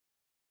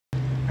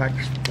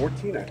Practice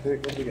 14, I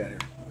think. What do we got here?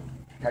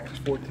 Practice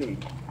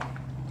 14.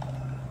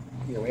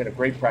 We had a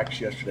great practice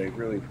yesterday.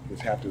 Really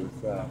was happy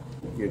with the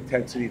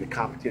intensity, the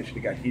competition.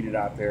 It got heated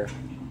out there.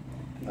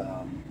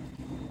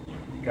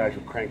 Guys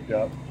were cranked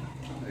up.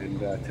 And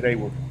today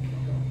we're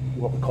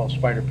what we call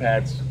spider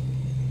pads.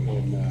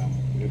 And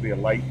it'll be a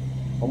light,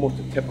 almost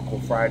a typical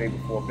Friday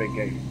before a big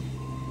game.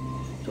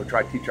 So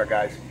try to teach our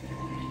guys,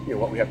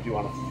 what we have to do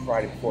on a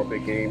Friday before a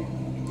big game.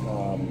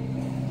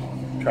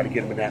 Try to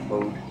get them in that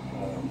mode.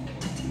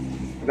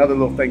 Another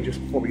little thing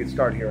just before we get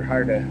started here, I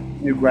hired a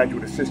new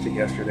graduate assistant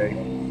yesterday.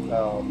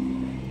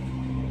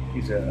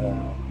 He's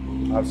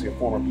obviously a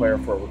former player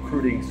for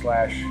recruiting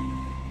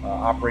 /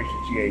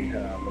 operations GA,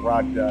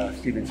 Rod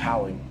Stevens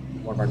Howling,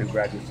 one of our new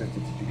graduate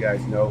assistants that you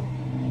guys know.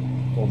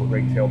 Former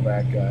great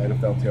tailback,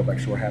 NFL tailback,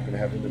 so we're happy to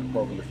have him in the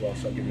program as well,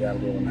 so I'll give you that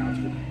little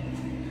announcement.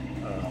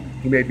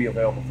 He may be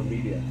available for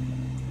media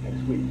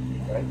next week,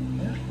 right?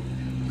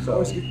 Yeah. So,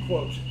 always good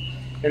quotes.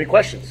 Any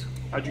questions?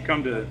 How'd you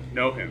come to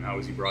know him? How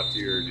was he brought to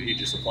you, or did he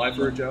just apply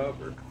for a job?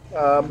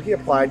 Or? He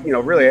applied,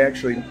 really, I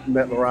actually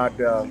met Rod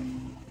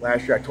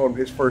last year. I told him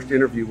his first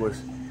interview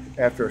was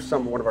after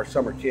one of our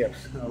summer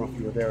camps. I don't know if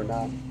you were there or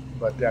not,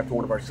 but after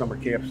one of our summer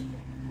camps,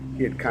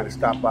 he had kind of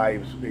stopped by. He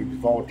was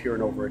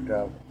volunteering over at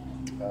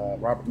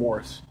Robert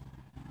Morris,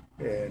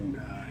 and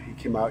he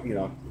came out,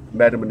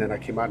 met him, and then I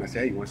came out and I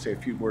said, hey, you want to say a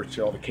few words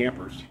to all the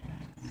campers?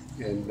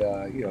 And,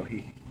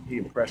 he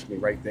impressed me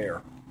right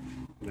there.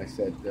 And I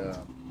said,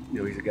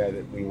 he's a guy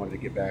that we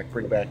wanted to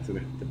bring back to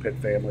the Pitt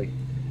family.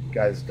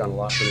 Guy's done a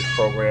lot for this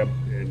program,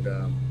 and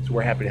so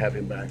we're happy to have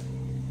him back.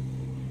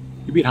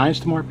 You beat Hines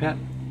tomorrow, Pat?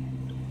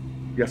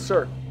 Yes,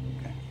 sir.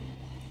 Okay.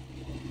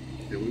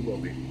 Yeah, we will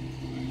be.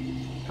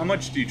 How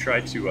much do you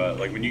try to,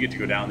 when you get to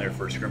go down there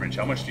for a scrimmage,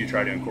 how much do you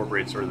try to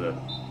incorporate sort of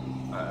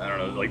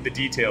the, the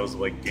details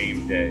of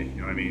game day,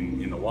 you know what I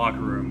mean, in the locker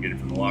room, get it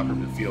from the locker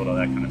room to the field, all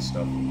that kind of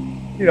stuff?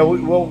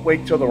 We'll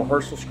wait till the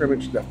rehearsal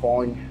scrimmage the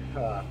following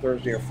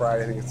Thursday or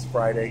Friday. I think it's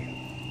Friday.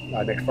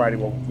 Next Friday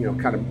we'll,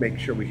 kind of make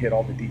sure we hit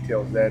all the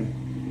details then.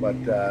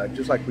 But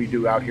just like we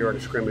do out here on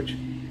a scrimmage,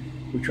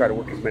 we try to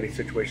work as many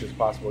situations as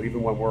possible.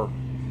 Even when we're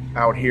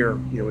out here,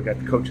 we got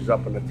the coaches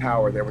up in the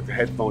tower there with the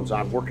headphones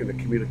on, working the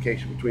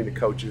communication between the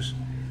coaches,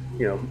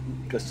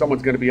 because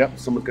someone's going to be up,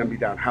 someone's going to be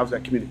down. How's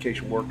that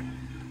communication work?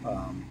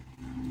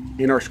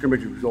 In our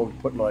scrimmage, we've always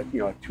put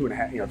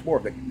 2.5, it's more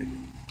of the,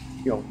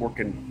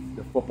 working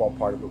the football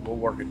part of it. We'll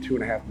work a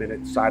 2.5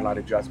 minute sideline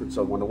adjustment.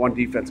 So when the one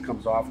defense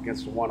comes off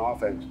against the one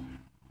offense,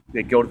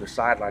 they go to the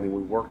sideline and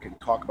we work and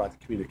talk about the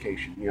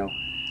communication.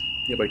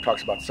 Everybody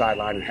talks about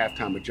sideline and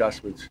halftime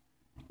adjustments,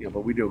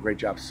 but we do a great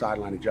job of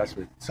sideline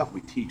adjustment. It's something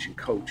we teach and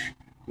coach.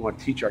 We want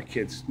to teach our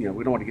kids, we don't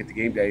want to get to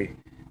game day,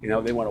 they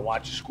want to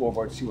watch the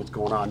scoreboard and see what's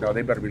going on. No,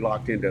 they better be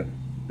locked into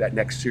that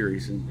next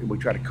series, and we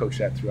try to coach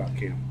that throughout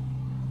camp.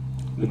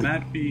 Will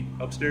Matt be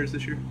upstairs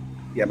this year?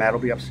 Yeah, Matt will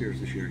be upstairs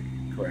this year,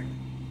 correct.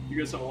 You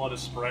guys have a lot of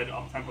spread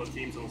up-tempo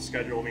teams on the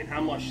schedule. I mean, how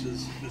much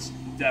does this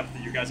depth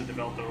that you guys have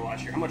developed over the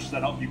last year, how much does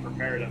that help you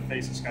prepare to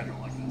face a schedule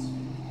like this?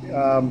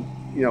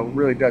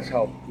 Really does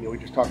help. We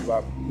just talked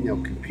about,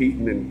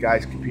 competing and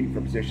guys competing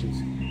for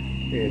positions.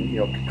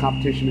 And,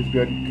 competition is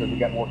good because we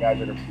got more guys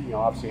that are,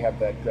 obviously have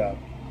that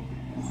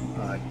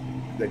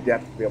the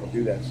depth to be able to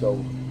do that.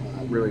 So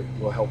really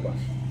will help us.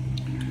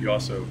 You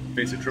also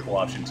face a triple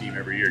option team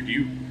every year. Do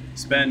you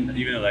spend,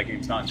 even though that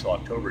game's not until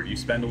October, do you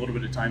spend a little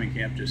bit of time in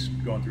camp just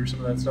going through some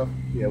of that stuff?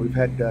 Yeah, we've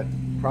had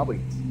probably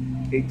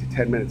 8 to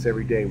 10 minutes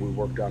every day we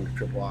worked on the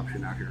triple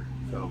option out here.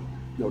 So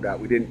no doubt.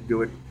 We didn't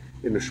do it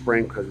in the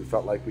spring because we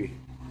felt like we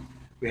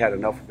had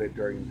enough of it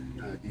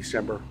during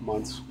December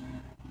months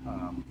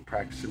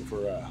practicing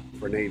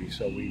for Navy.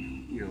 So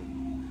we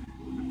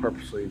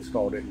purposely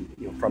installed it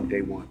from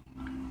day one.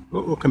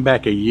 We'll come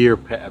back a year,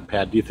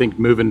 Pat. Do you think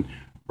moving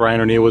Brian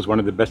O'Neill was one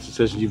of the best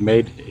decisions you've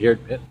made here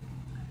at Pitt?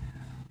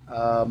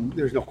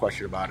 There's no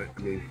question about it.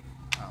 I mean,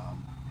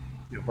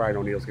 Brian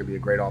O'Neill's going to be a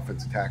great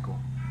offensive tackle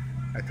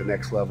at the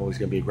next level. He's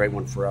going to be a great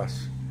one for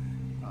us.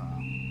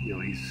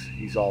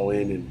 He's all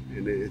in,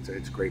 and it's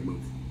a great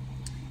move.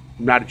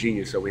 I'm not a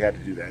genius, so we had to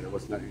do that.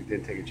 It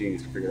didn't take a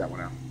genius to figure that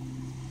one out.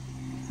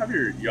 How have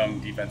your young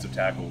defensive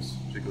tackles,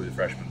 particularly the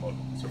freshmen, look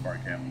so far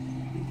in camp?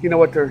 You know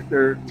what?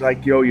 They're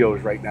like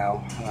yo-yos right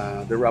now.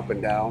 They're up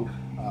and down,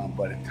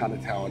 but a ton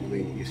of talent. I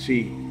mean, you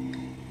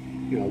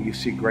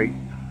see great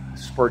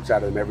spurts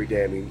out of them every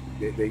day. I mean,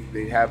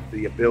 they have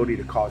the ability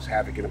to cause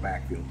havoc in the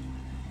backfield.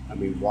 I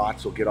mean,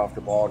 Watts will get off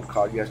the ball and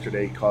caused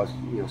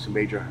some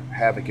major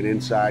havoc and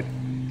inside.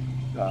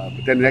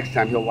 But then the next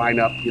time he'll line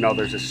up,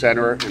 there's a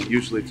center, and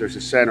usually if there's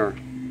a center,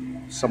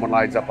 someone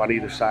lines up on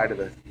either side of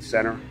the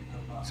center.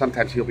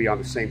 Sometimes he'll be on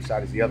the same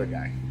side as the other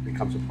guy. It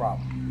becomes a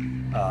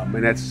problem.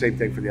 And that's the same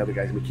thing for the other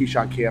guys. I mean,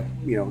 Keyshawn Camp,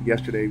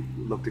 yesterday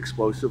looked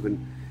explosive,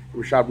 and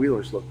Rashad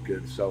Wheeler's looked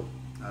good. So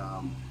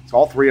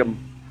all three of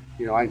them,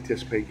 I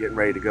anticipate getting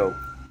ready to go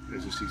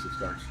as the season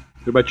starts.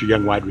 What about your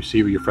young wide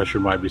receiver, your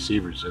freshman wide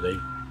receivers? Are they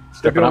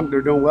stepping up?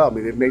 They're doing well. I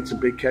mean, they've made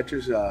some big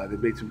catches. They've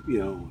made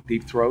some,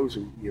 deep throws,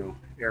 and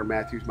Aaron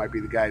Matthews might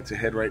be the guy that's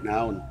ahead right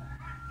now, and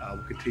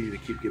we'll continue to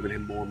keep giving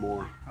him more and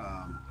more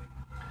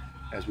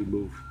as we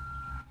move.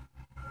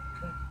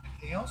 Okay.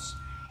 Anything else?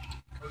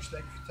 Coach,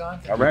 thank you for your time.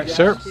 Thank All you, right, guys.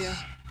 sir. Yeah.